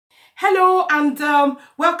Hello and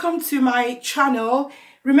welcome to my channel.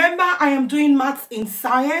 Remember, I am doing maths in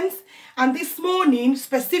science, and this morning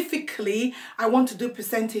specifically I want to do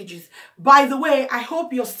percentages. By the way, I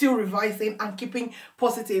hope you're still revising and keeping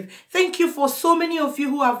positive. Thank you for so many of you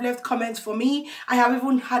who have left comments for me. I have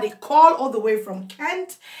even had a call all the way from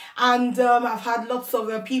Kent, and I've had lots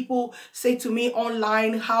of people say to me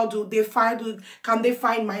online, can they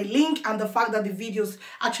find my link, and the fact that the videos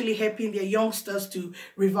actually helping their youngsters to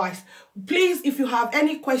revise. Please, if you have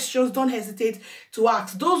any questions, don't hesitate to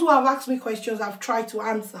ask. Those who have asked me questions, I've tried to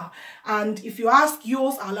answer. And if you ask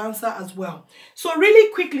yours, I'll answer as well. So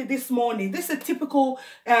really quickly this morning, this is a typical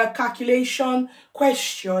calculation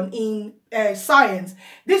question in science.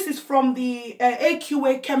 This is from the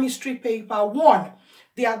AQA Chemistry Paper1.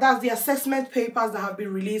 That's the assessment papers that have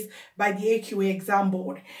been released by the AQA exam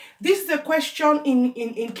board. This is a question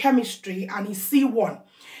in chemistry, and it's C1.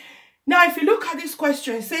 Now, if you look at this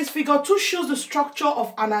question, it says figure 2 shows the structure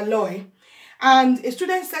of an alloy. And a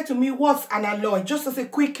student said to me, what's an alloy? Just as a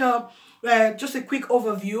quick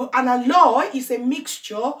overview, an alloy is a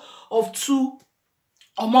mixture of two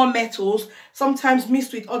or more metals, sometimes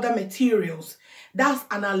mixed with other materials. That's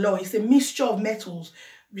an alloy. It's a mixture of metals.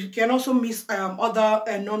 You can also mix other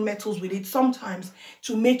non-metals with it sometimes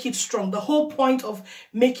to make it strong. The whole point of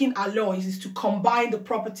making alloys is to combine the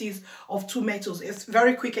properties of two metals. It's a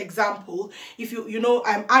very quick example. If you know,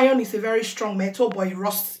 iron is a very strong metal, but it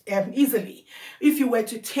rusts easily. If you were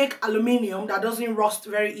to take aluminium that doesn't rust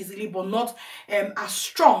very easily, but not as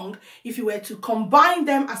strong, if you were to combine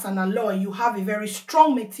them as an alloy, you have a very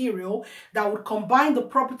strong material that would combine the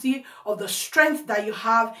property of the strength that you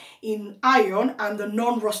have in iron and the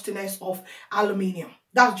non-rustiness of aluminium.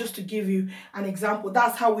 That's just to give you an example.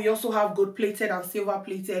 That's how we also have gold-plated and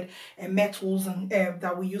silver-plated metals and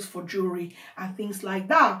that we use for jewelry and things like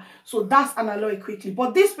that. So that's an alloy quickly.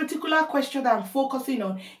 But this particular question that I'm focusing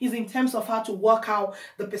on is in terms of how to work out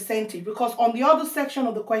the percentage. Because on the other section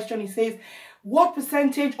of the question, it says, what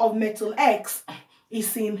percentage of metal X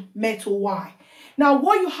is in metal Y? Now,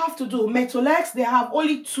 what you have to do, metal X, they have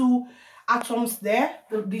only two atoms there,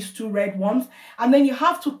 these two red ones, and then you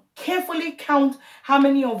have to carefully count how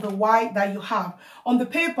many of the Y that you have. On the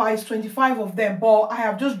paper is 25 of them, but I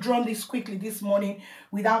have just drawn this quickly this morning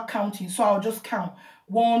without counting, so I'll just count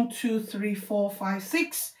 1 2 3 4 5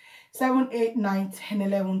 6 7 8 9 10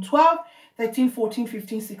 11 12 13 14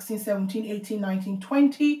 15 16 17 18 19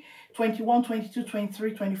 20 21 22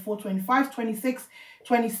 23 24 25 26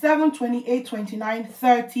 27 28 29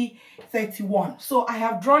 30 31. So I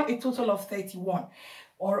have drawn a total of 31.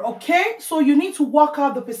 Okay, so you need to work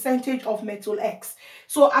out the percentage of metal X.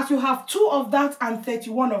 So as you have 2 of that and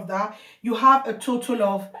 31 of that, you have a total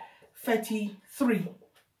of 33.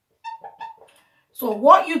 So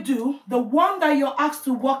what you do, the one that you're asked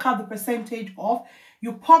to work out the percentage of,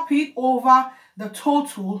 you pop it over the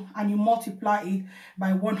total and you multiply it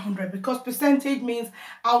by 100, because percentage means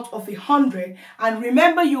out of 100. And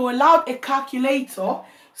remember, you allowed a calculator.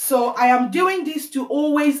 So I am doing this to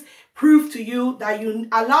always prove to you that you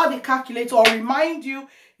allow the calculator, or remind you,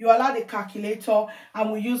 you allow the calculator,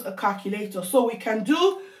 and we use a calculator. So we can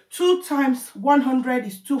do 2 times 100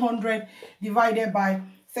 is 200 divided by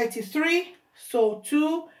 33. So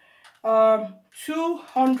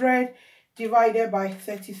 200 divided by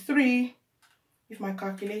 33, if my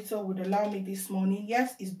calculator would allow me this morning.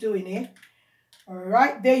 Yes, it's doing it. All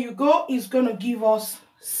right, there you go. It's going to give us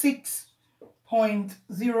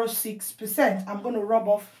 6.06%. I'm going to rub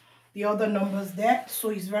off the other numbers there so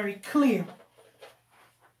it's very clear.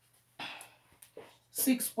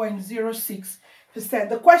 6.06%.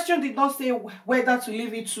 The question did not say whether to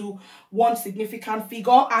leave it to one significant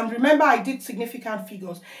figure. And remember, I did significant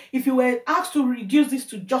figures. If you were asked to reduce this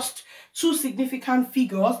to just 2 significant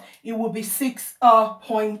figures, it would be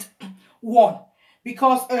 6.1.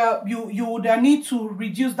 Because you would need to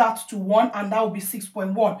reduce that to 1, and that would be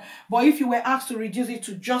 6.1. But if you were asked to reduce it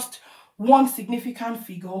to just one significant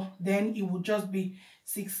figure, then it would just be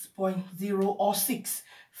 6.0 or 6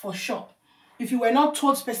 for sure. If you were not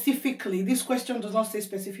told specifically, this question does not say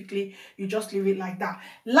specifically, you just leave it like that.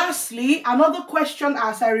 Lastly, another question,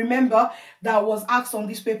 as I remember, that was asked on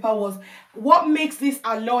this paper was, what makes this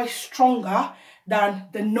alloy stronger than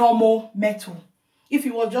the normal metal? If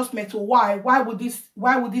it was just metal Y, why would this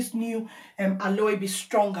new alloy be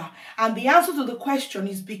stronger? And the answer to the question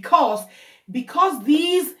is because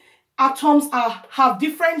these atoms have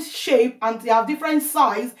different shape and they have different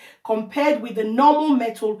size compared with the normal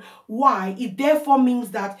metal Y. It therefore means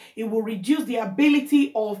that it will reduce the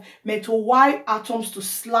ability of metal Y atoms to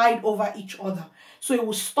slide over each other. so it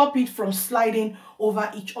will stop it from sliding over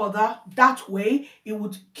each other. That way it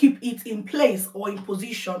would keep it in place or in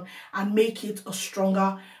position and make it a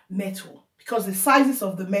stronger metal, because the sizes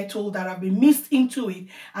of the metal that have been mixed into it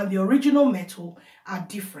and the original metal are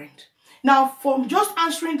different. Now, from just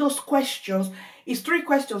answering those questions, it's 3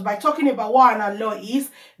 questions by talking about what an alloy is,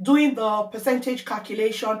 doing the percentage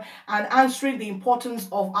calculation, and answering the importance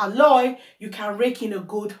of alloy. You can rake in a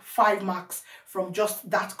good 5 marks from just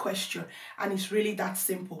that question, and it's really that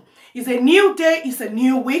simple. It's a new day, it's a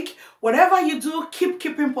new week. Whatever you do,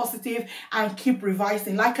 keeping positive and keep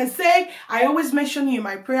revising. Like I say, I always mention you in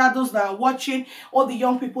my prayer, those that are watching, all the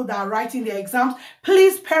young people that are writing their exams,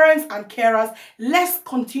 please, parents and carers, let's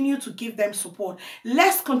continue to give them support.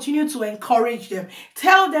 Let's continue to encourage them.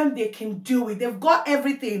 Tell them they can do it. They've got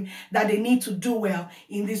everything that they need to do well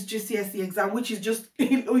in this GCSE exam, which is just,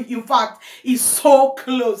 in fact, is so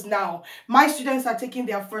close now. My students are taking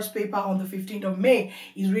their first paper on the 15th of May.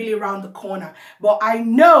 It's really around the corner. But I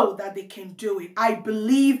know that they can do it. I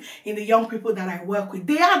believe in the young people that I work with.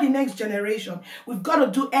 They are the next generation. We've got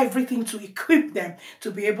to do everything to equip them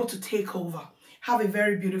to be able to take over. Have a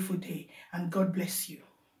very beautiful day, and God bless you.